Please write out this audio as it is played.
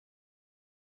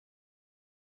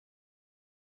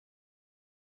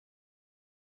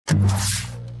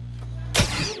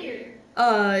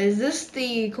Is this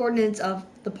the coordinates of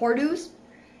the Pardus?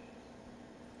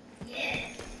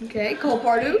 Yes. Okay, call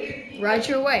Pardu. Right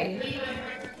your way.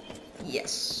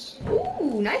 Yes.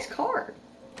 Ooh, nice card.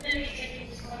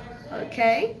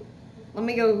 Okay. Let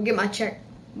me go get my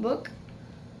checkbook.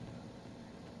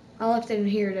 I left it in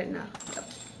here, didn't I?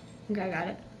 Yep. Okay, I got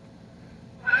it.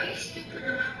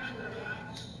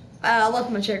 I left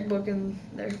my checkbook in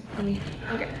there.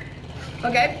 Okay.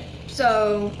 Okay.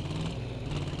 So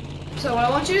what I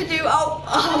want you to do? Oh.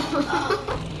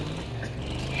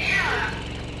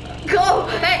 Go!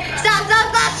 Hey! Stop!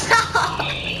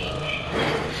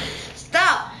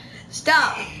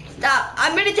 Stop!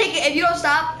 I'm gonna take it. If you don't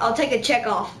stop, I'll take a check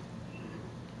off.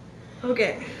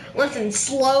 Okay. Listen.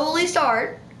 Slowly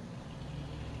start.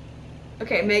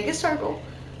 Okay. Make a circle.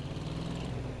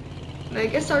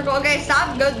 Make a circle. Okay.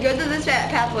 Stop. Go to this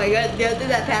pathway. Go through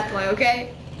that pathway.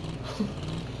 Okay.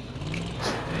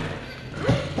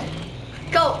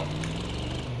 Go.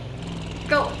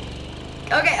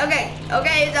 Okay,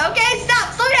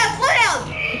 stop, slow down.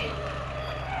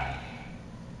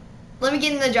 Let me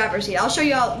get in the driver's seat. I'll show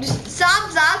you how. Just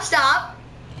stop.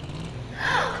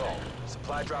 Call.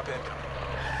 Supply drop incoming.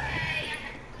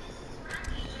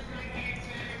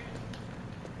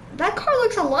 That car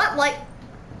looks a lot like,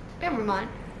 never mind.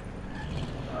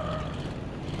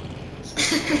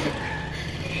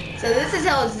 So this is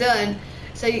how it's done.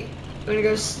 So we're gonna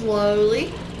go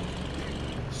slowly.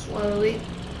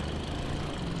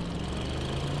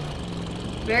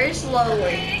 Very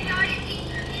slowly.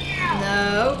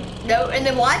 No, and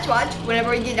then watch. Whenever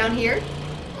we get down here,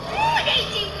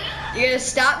 you're gonna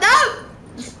stop. No!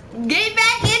 Get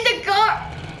back in the car.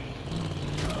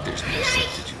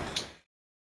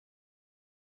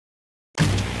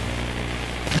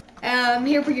 I'm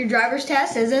here for your driver's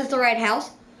test. Is this the right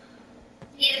house?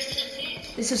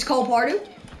 Yes. This is Cole Pardu.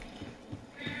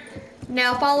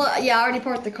 Now follow. Yeah, I already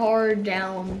parked the car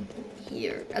down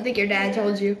here. I think your dad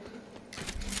told you.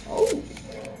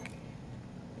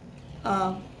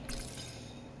 Oh.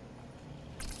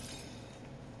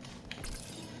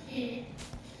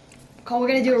 Cole, we're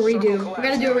gonna do a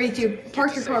redo.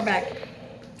 Park your car back.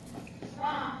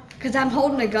 Cause I'm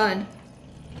holding a gun.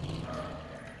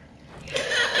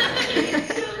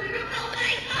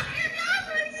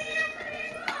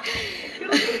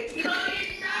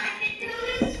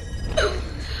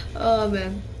 Oh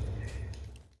man.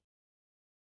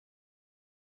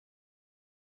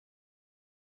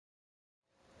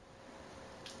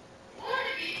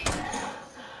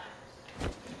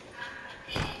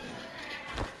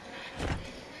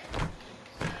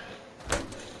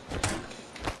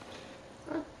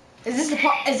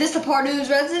 Is this the Pardu's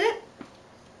resident?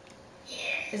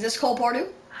 Yes. Is this Cole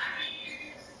Pardu?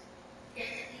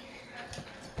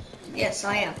 Yes,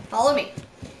 I am. Follow me.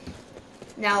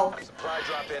 Now, Supply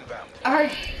drop inbound. I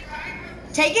heard.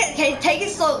 Take it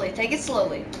slowly. Take it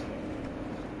slowly.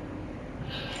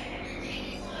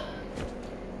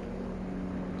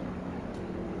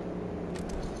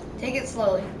 Take it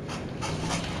slowly.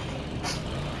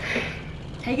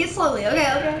 Take it slowly.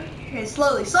 Okay. Okay,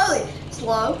 slowly. Slow.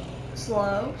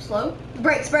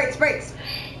 Brakes.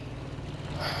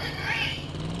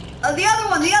 Oh, the other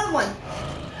one.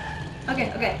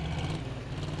 Okay.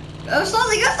 Go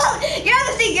slowly. Get out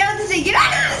of the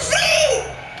seat.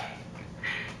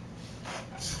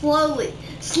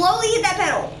 Slowly hit that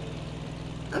pedal.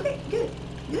 Okay, good.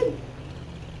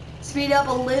 Speed up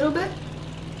a little bit.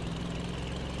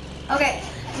 Okay,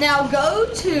 now go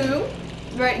to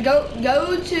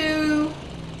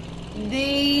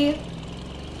the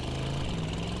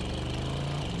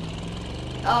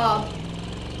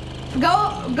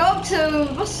go to,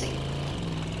 let's see.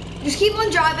 Just keep on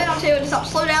driving. I'll tell you when to stop.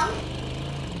 Slow down.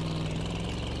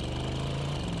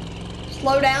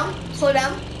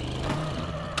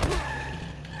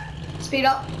 Speed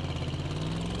up.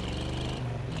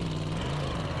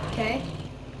 Okay.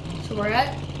 So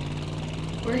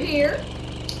we're here.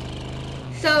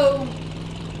 So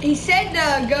he said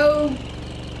to go.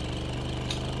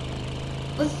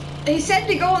 He said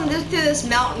to go on to this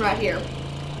mountain right here.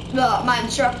 My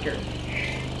instructor.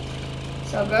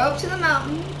 So go up to the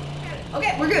mountain.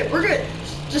 Okay, we're good.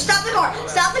 Just stop the car. No,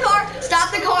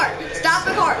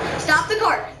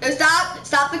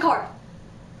 stop the car.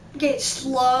 Okay,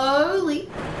 slowly.